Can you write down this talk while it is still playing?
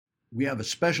We have a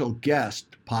special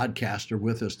guest podcaster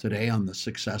with us today on the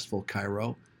Successful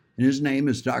Chiro, and his name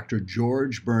is Dr.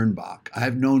 George Birnbach.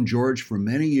 I've known George for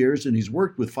many years, and he's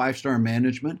worked with five-star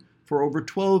management for over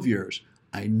 12 years.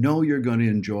 I know you're going to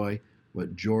enjoy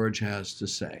what George has to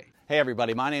say. Hey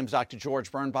everybody, my name is Dr. George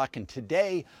Birnbach, and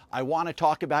today I want to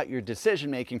talk about your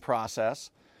decision-making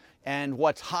process and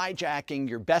what's hijacking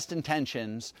your best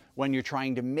intentions when you're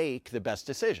trying to make the best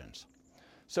decisions.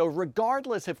 So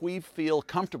regardless if we feel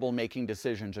comfortable making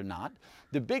decisions or not,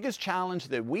 the biggest challenge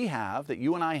that we have, that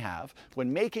you and I have,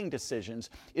 when making decisions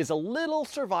is a little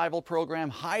survival program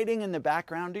hiding in the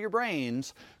background of your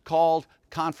brains called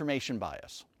confirmation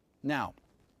bias. Now,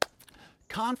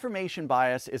 confirmation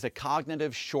bias is a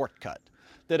cognitive shortcut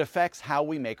that affects how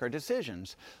we make our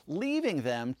decisions, leaving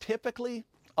them typically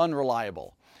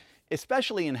unreliable,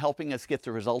 especially in helping us get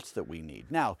the results that we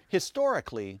need. Now,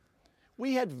 historically,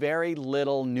 we had very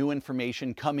little new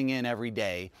information coming in every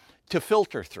day to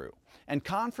filter through, and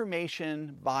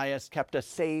confirmation bias kept us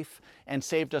safe and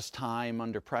saved us time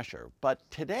under pressure. But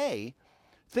today,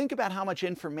 think about how much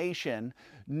information,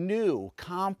 new,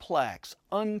 complex,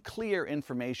 unclear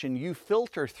information you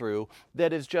filter through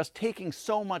that is just taking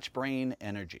so much brain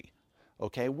energy.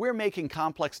 Okay, we're making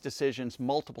complex decisions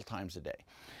multiple times a day.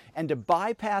 And to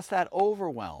bypass that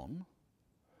overwhelm,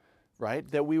 right,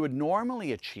 that we would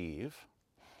normally achieve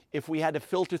if we had to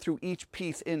filter through each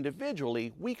piece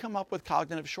individually, we come up with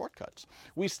cognitive shortcuts.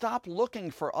 We stop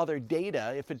looking for other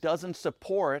data if it doesn't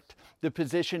support the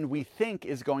position we think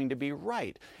is going to be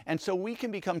right. And so we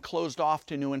can become closed off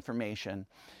to new information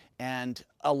and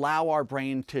allow our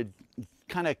brain to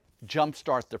kind of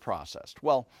jumpstart the process.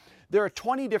 Well, there are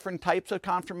 20 different types of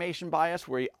confirmation bias.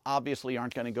 We obviously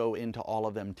aren't going to go into all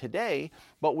of them today,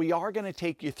 but we are going to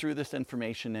take you through this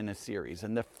information in a series.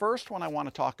 And the first one I want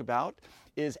to talk about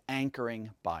is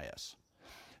anchoring bias.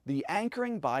 The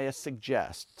anchoring bias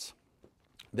suggests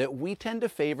that we tend to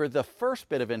favor the first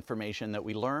bit of information that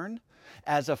we learn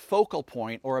as a focal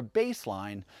point or a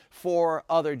baseline for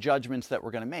other judgments that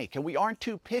we're going to make. And we aren't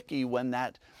too picky when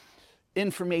that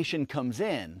information comes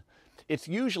in. It's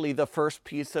usually the first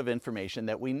piece of information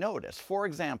that we notice. For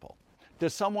example,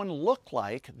 does someone look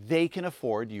like they can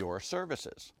afford your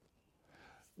services?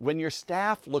 When your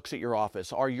staff looks at your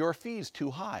office, are your fees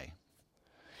too high?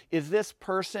 Is this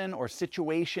person or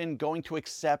situation going to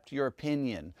accept your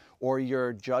opinion or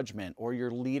your judgment or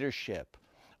your leadership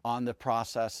on the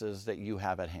processes that you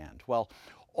have at hand? Well,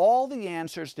 all the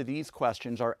answers to these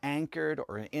questions are anchored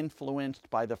or influenced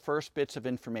by the first bits of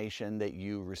information that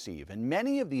you receive. And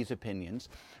many of these opinions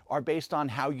are based on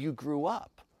how you grew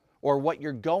up or what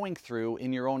you're going through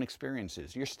in your own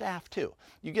experiences, your staff too.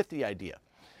 You get the idea.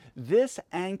 This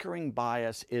anchoring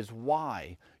bias is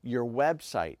why your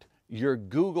website, your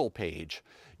Google page,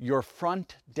 your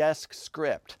front desk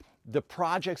script, the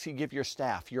projects you give your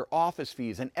staff, your office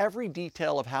fees, and every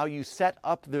detail of how you set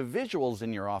up the visuals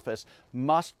in your office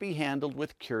must be handled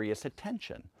with curious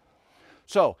attention.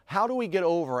 So, how do we get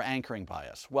over anchoring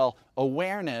bias? Well,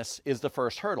 awareness is the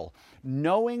first hurdle.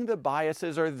 Knowing the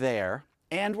biases are there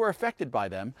and we're affected by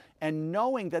them, and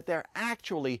knowing that they're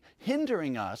actually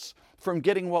hindering us from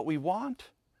getting what we want,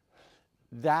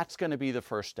 that's going to be the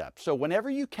first step. So whenever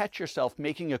you catch yourself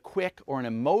making a quick or an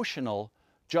emotional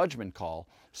judgment call,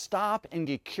 stop and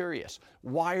get curious.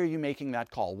 Why are you making that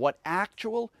call? What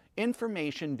actual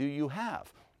information do you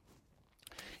have?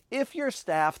 If your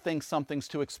staff thinks something's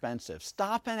too expensive,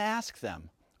 stop and ask them,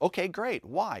 okay, great,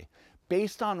 why?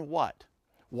 Based on what?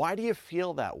 Why do you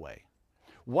feel that way?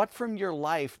 What from your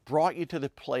life brought you to the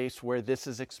place where this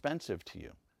is expensive to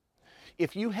you?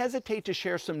 If you hesitate to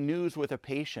share some news with a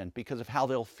patient because of how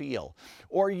they'll feel,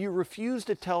 or you refuse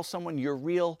to tell someone your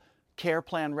real care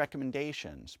plan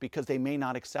recommendations because they may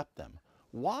not accept them,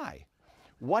 why?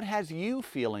 What has you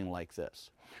feeling like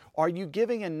this? Are you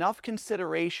giving enough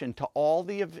consideration to all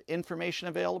the information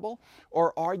available,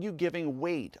 or are you giving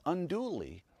weight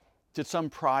unduly to some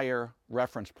prior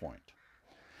reference point?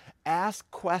 Ask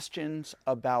questions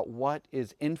about what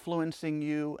is influencing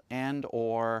you and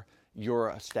or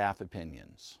your staff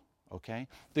opinions, okay?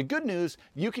 The good news,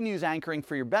 you can use anchoring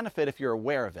for your benefit if you're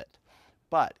aware of it.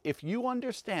 But if you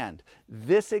understand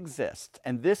this exists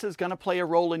and this is going to play a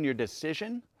role in your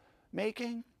decision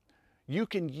making, you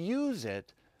can use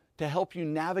it to help you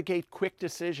navigate quick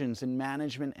decisions in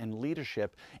management and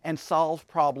leadership and solve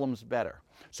problems better.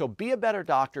 So be a better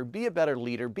doctor, be a better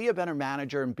leader, be a better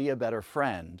manager, and be a better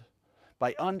friend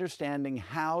by understanding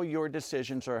how your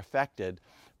decisions are affected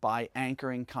by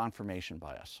anchoring confirmation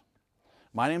bias.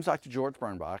 My name is Dr. George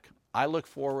Birnbach. I look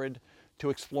forward to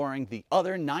exploring the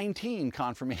other 19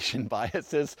 confirmation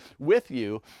biases with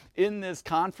you in this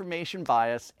confirmation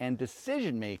bias and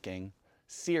decision-making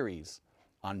series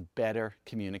on better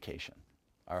communication.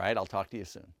 All right, I'll talk to you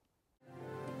soon.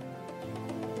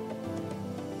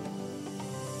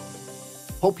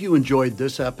 Hope you enjoyed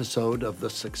this episode of The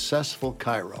Successful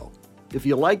Chiro. If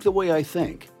you like the way I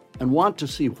think and want to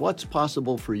see what's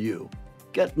possible for you,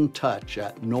 get in touch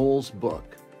at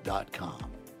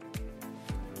knowlesbook.com.